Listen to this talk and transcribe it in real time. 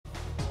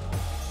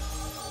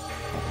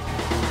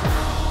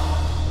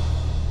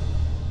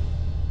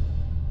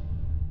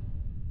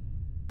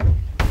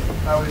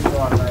How is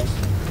your mate?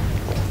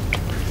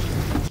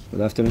 Good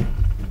afternoon.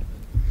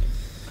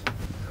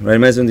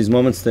 Raimez in this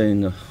moment stay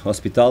in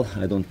hospital.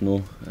 I don't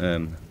know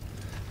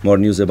more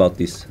news about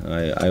this.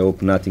 I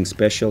hope nothing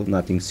special,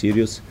 nothing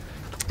serious,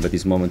 but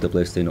this moment the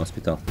player stay in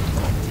hospital.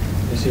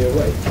 Is he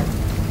awake?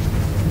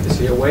 Is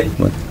he awake?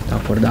 What? Está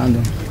acordando?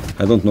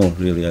 I don't know,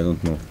 really, I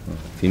don't know.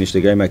 Finish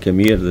the game, I came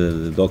here,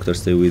 the doctor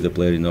stay with the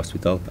player in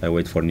hospital. I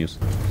wait for news.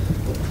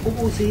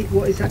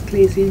 What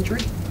exactly is the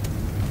injury?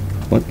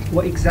 What?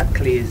 What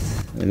exactly is?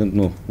 I don't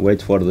know.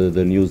 Wait for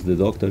the news, the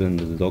doctor, and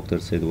the doctor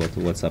said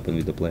what's happened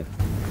with the player.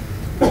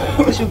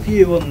 What's your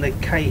view on the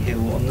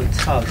Cahill, on the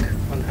tug,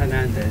 on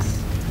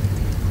Hernandez?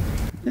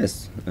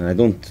 Yes, I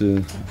don't.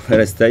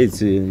 Where I stay,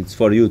 it's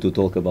for you to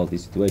talk about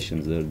these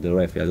situations. The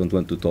referee. I don't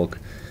want to talk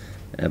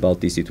about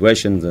these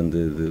situations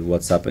and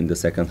what's happened in the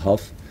second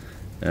half.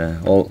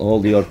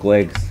 All your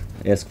colleagues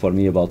ask for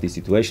me about this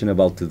situation,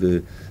 about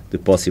the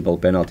possible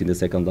penalty in the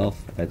second half.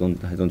 I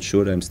don't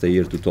sure. I'm stay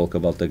here to talk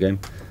about the game,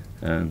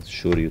 and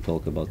sure you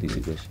talk about this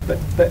situation. But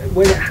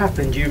when it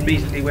happened, you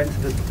immediately went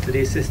to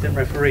the assistant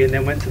referee and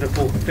then went to the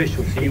fourth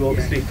official. So you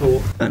obviously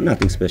thought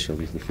Nothing special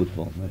with the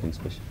football. Nothing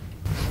special.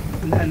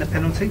 and the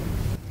penalty.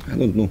 I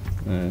don't know.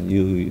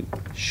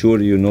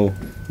 You know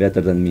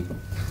better than me.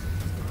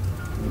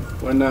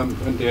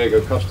 When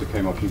Diego Costa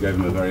came off, you gave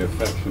him a very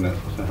affectionate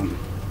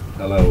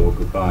hello or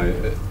goodbye.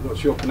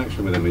 What's your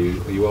connection with him?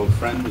 Are you old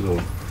friends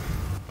or?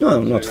 No,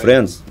 I'm not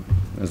friends.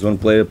 As one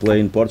player play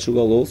in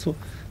Portugal also,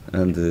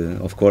 and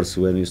of course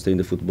when you stay in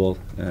the football,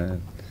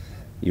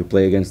 you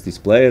play against these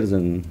players,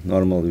 and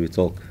normally we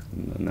talk.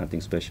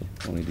 Nothing special.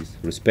 Only this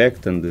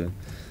respect, and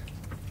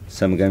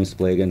some games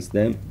play against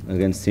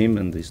him,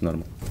 and it's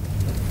normal.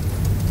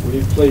 Were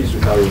you pleased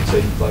with how your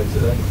team played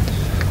today?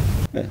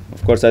 Yeah,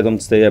 of course, I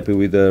don't stay happy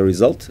with the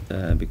result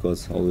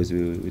because always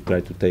we try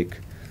to take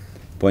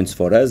points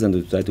for us and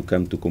we try to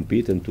come to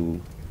compete and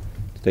to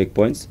take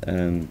points.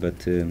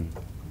 But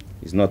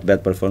it's not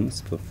bad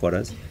performance for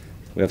us.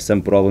 We have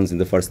some problems in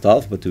the first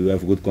half, but we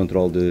have good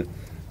control the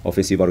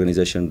offensive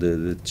organization,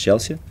 the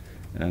Chelsea,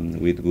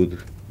 with good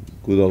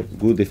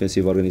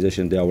defensive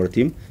organization. Our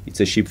team.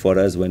 It's a ship for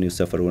us when you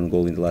suffer one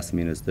goal in the last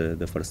minutes,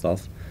 the first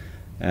half.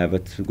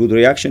 But good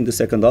reaction the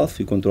second half.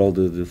 We controlled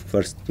the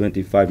first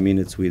 25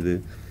 minutes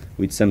with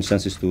some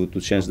chances to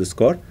change the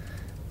score,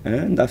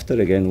 and after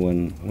again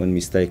one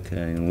mistake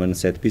and one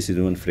set piece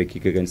and one free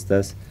kick against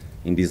us.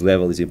 In this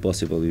level is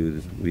impossible.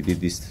 We did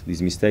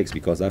these mistakes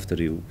because after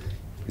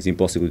it's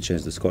impossible to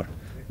change the score.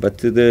 But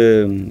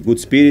the good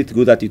spirit,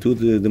 good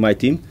attitude, my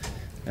team.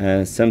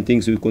 Some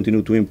things we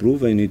continue to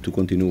improve. I need to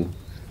continue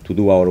to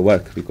do our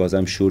work because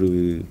I'm sure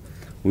we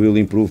will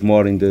improve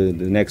more in the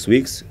next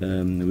weeks.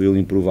 We will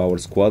improve our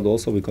squad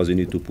also because we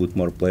need to put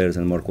more players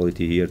and more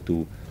quality here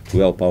to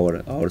help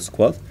our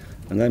squad,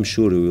 and I'm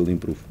sure we will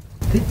improve.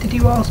 Did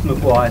you ask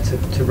Maguire to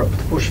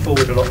push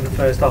forward a lot in the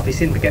first half? He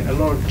seemed to get a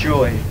lot of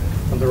joy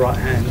on the right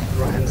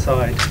hand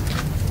side.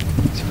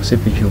 Se você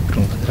pediu para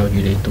um lateral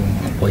direito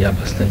apoiar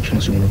bastante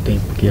no segundo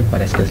tempo, porque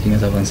parece que as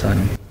linhas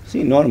avançaram.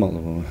 See,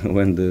 normal.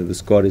 When the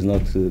score is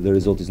not, the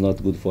result is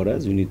not good for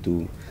us, we need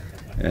to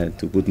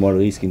put more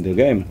risk in the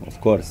game, of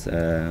course.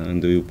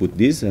 And we put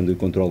this, and we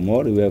control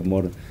more.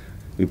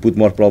 We put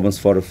more problems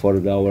for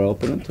our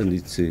opponent, and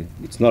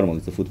it's normal.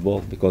 It's a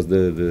football because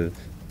the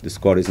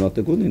score is not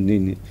good,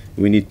 and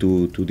we need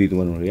to do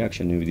one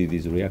reaction, and we did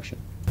this reaction.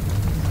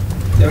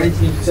 Is there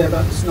anything you can say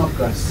about the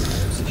Snodgrass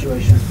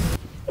situation?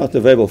 Not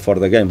available for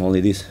the game,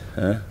 only this.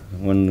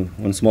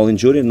 One small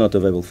injury, not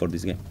available for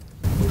this game.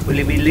 Will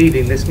he be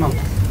leaving this month?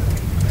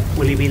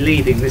 Will he be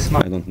leaving this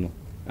month? I don't know.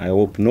 I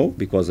hope no,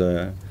 because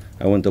I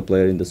want a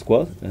player in the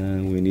squad.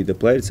 We need a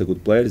player. It's a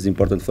good player. It's an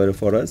important player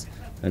for us,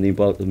 and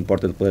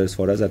important players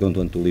for us. I don't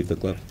want to leave the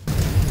club.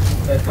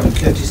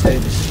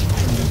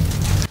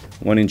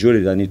 One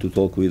injury. I need to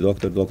talk with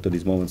doctor. Doctor,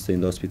 this moment stay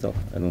in the hospital.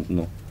 I don't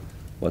know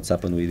what's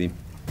happened with him.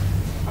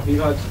 Have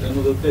you had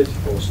another bid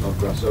for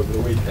Snodgrass over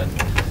the weekend?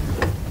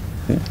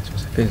 Se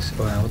você fez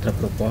outra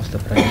proposta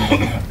para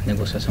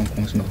negociação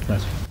com os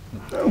Snodgrass.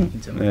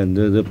 And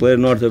the player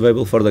not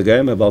available for the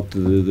game. About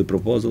the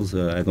proposals,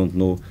 I don't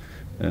know.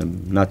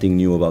 Nothing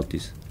new about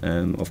this.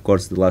 Of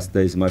course, the last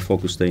days my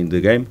focus stay in the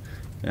game,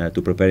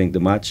 to preparing the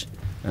match,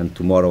 and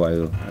tomorrow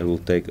I will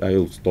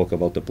talk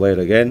about the player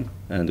again,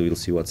 and we'll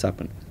see what's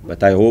happened.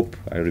 But I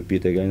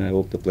repeat again, I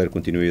hope the player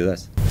continue with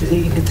us. Is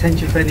he in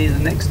contention for any of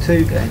the next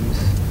two games,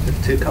 the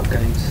two cup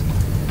games?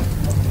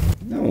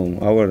 No,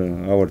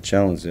 our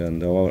challenge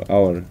and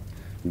our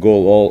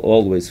goal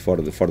always for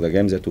the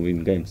games are to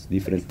win games.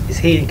 Different. Is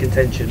he in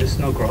contention? It's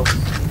Snodgrass.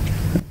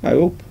 I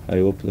hope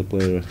the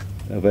player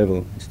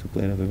available is to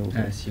play available.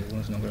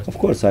 Of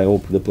course, I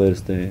hope the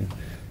players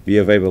be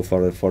available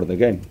for the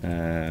game.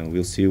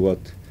 We'll see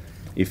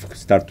if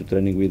start to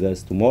training with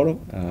us tomorrow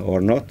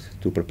or not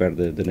to prepare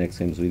the next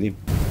games with him.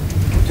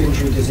 What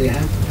injury does he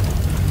have?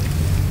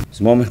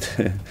 This moment.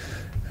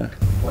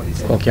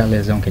 Qual que é a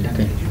lesão que ele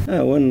tem?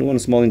 One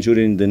small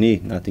injury in the knee,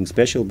 nothing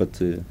special,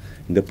 but in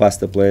the past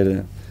the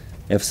player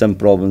have some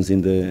problems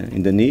in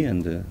the knee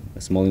and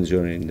a small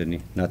injury in the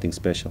knee, nothing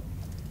special.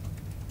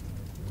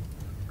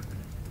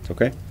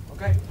 Okay.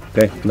 Okay.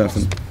 Okay. Good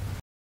afternoon.